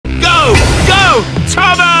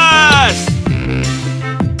Thomas!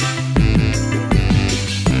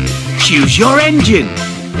 Choose your engine.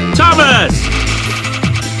 Thomas!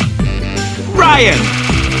 Ryan!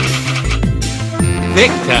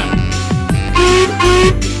 Victor!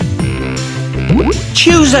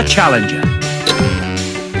 Choose a challenger.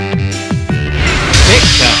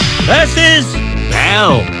 Victor versus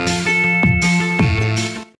Bell.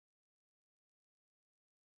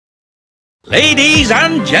 Ladies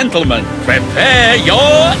and gentlemen, prepare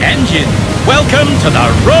your engines. Welcome to the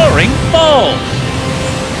Roaring Falls.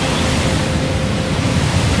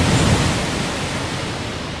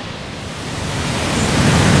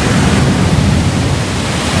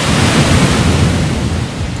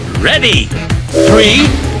 Ready? 3,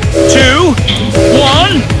 2,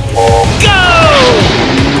 1, go!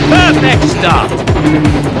 Perfect start.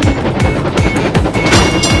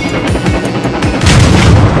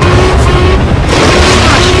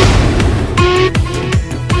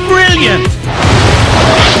 Brilliant!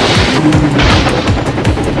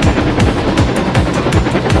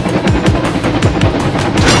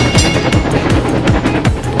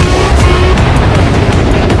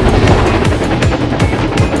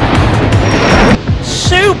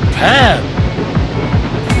 Superb!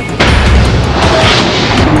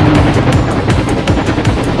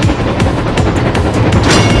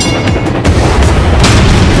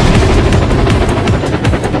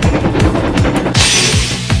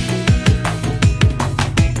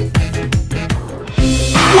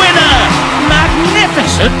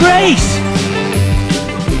 Magnificent race!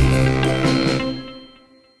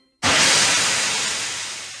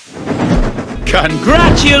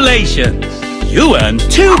 Congratulations! You earned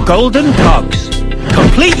 2 golden cogs.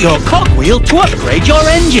 Complete your cogwheel to upgrade your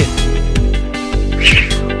engine.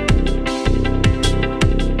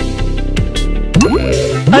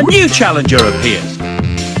 A new challenger appears.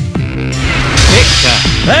 Victor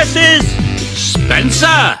versus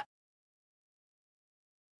Spencer.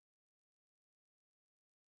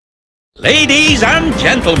 Ladies and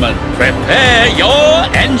gentlemen, prepare your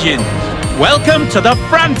engines. Welcome to the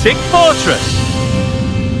Frantic Fortress.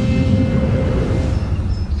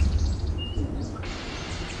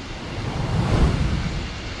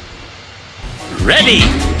 Ready?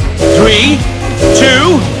 3,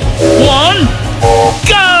 2, 1,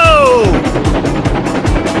 go!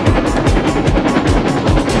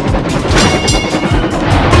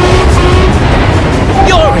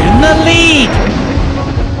 You're in the lead.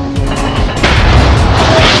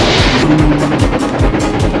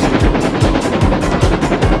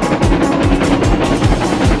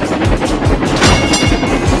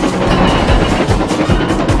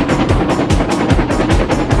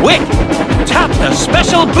 Quick! Tap the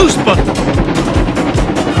special boost button.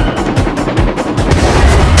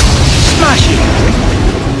 Smash it!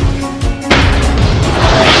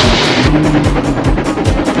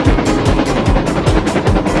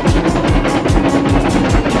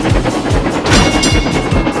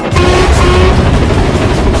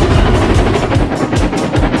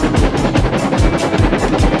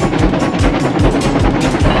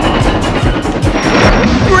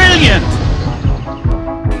 Brilliant!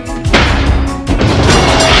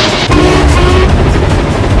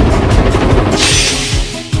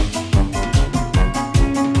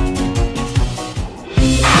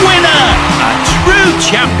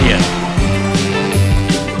 Champion!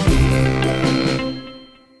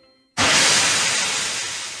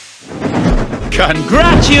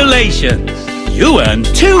 Congratulations! You earned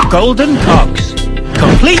 2 golden cogs.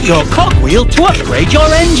 Complete your cogwheel to upgrade your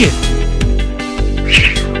engine.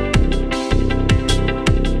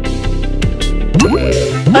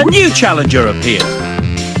 A new challenger appears.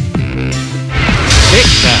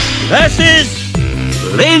 Victor versus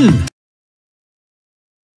Lynn.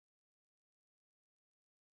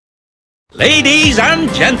 Ladies and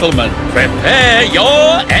gentlemen, prepare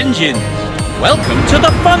your engines. Welcome to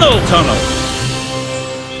the funnel tunnel.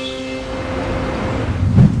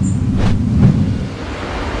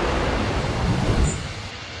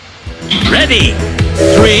 Ready?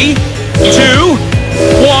 3, 2,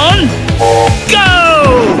 1, go!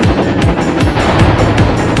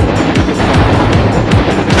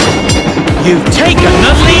 You've taken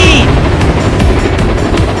the lead.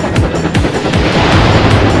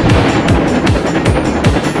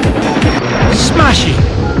 Smashing!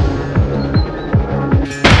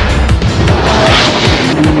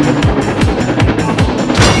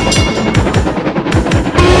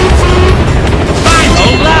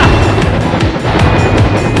 Final lap!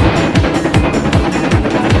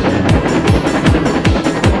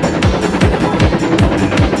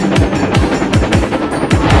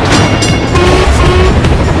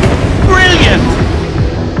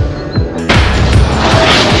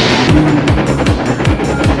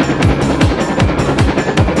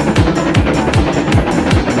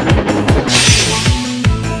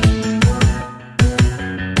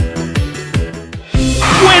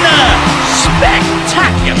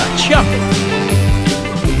 spectacular chop.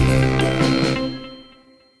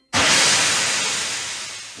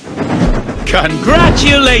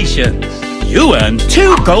 Congratulations! You earned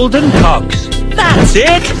 2 golden cogs. That's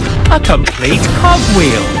it! A complete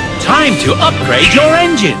cogwheel. Time to upgrade your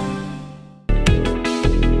engine.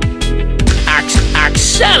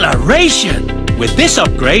 Acceleration! With this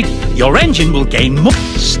upgrade, your engine will gain more.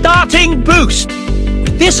 Starting boost!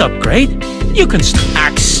 With this upgrade, you can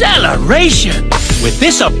acceleration! With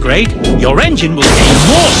this upgrade, your engine will gain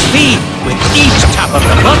more speed with each tap of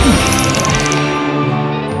the button.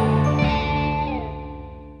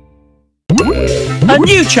 A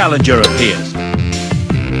new challenger appears.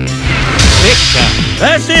 Victor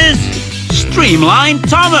versus Streamline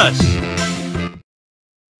Thomas.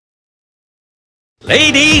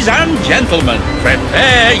 Ladies and gentlemen,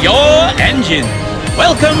 prepare your engine.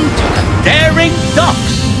 Welcome to the daring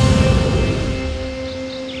docks.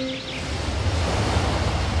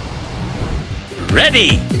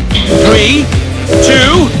 Ready? 3,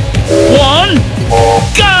 2, 1,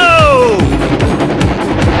 go!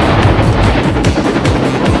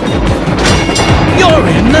 You're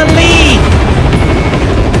in the lead!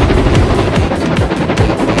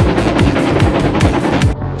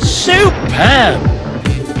 Superb!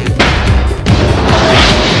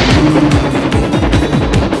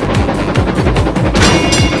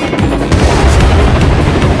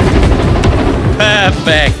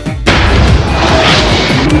 Perfect!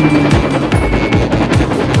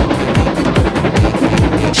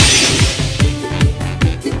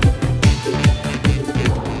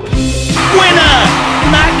 Winner!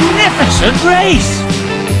 Magnificent race!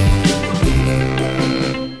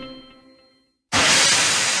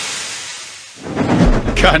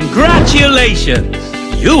 Congratulations!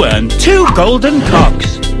 You earned 2 golden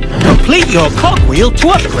cogs. Complete your cogwheel to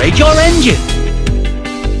upgrade your engine.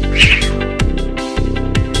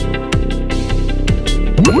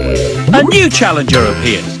 A new challenger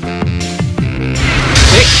appears.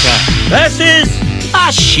 Victor versus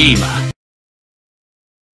Ashima.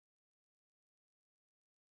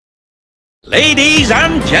 Ladies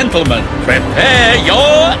and gentlemen, prepare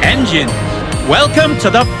your engine. Welcome to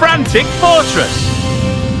the Frantic Fortress.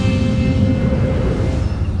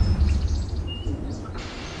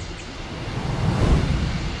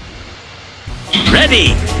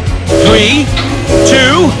 Ready? 3,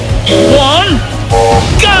 2, 1,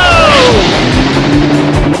 go!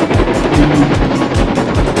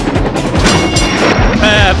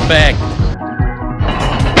 Perfect.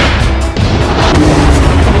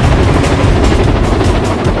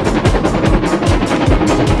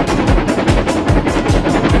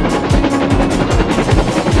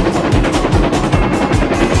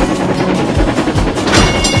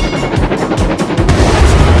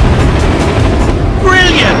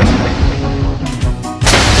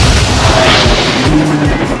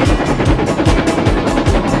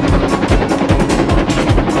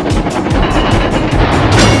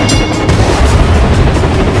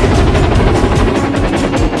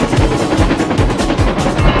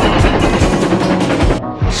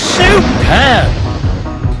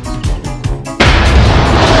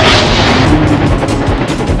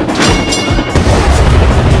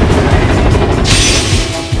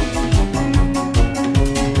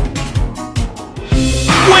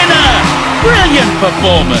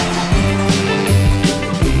 Performance.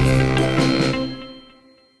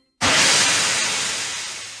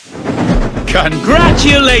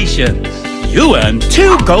 Congratulations! You earned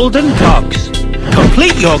 2 golden cogs.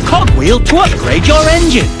 Complete your cogwheel to upgrade your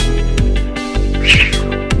engine.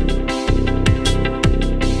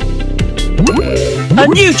 A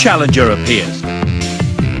new challenger appears.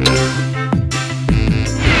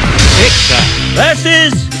 Victor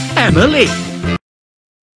versus Emily.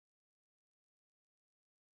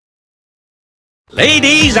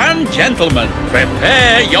 Ladies and gentlemen,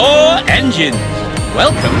 prepare your engines.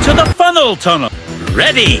 Welcome to the funnel tunnel.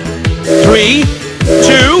 Ready? 3,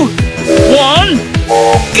 2, 1,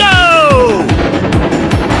 go!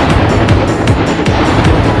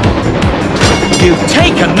 You've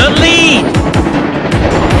taken the lead.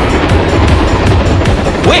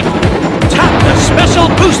 Quick, tap the special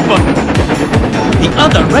boost button. The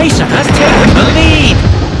other racer has taken the lead.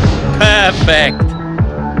 Perfect.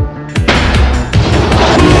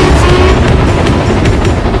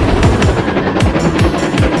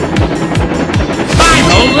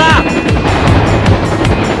 Lap.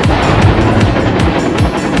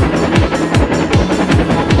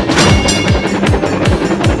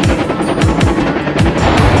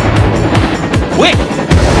 Quick!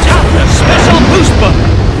 Tap the special boost button!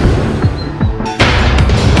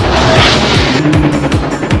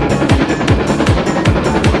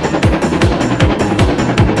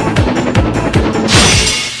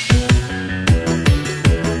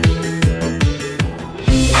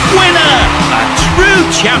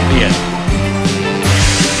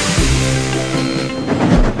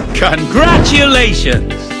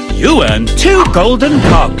 Congratulations! You earned 2 golden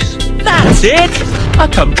cogs. That's it! A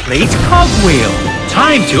complete cogwheel.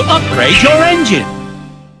 Time to upgrade your engine.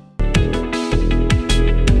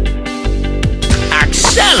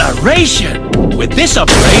 Acceleration! With this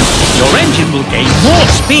upgrade, your engine will gain more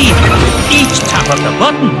speed with each tap of the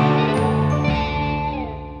button.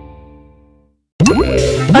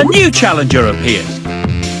 A new challenger appears.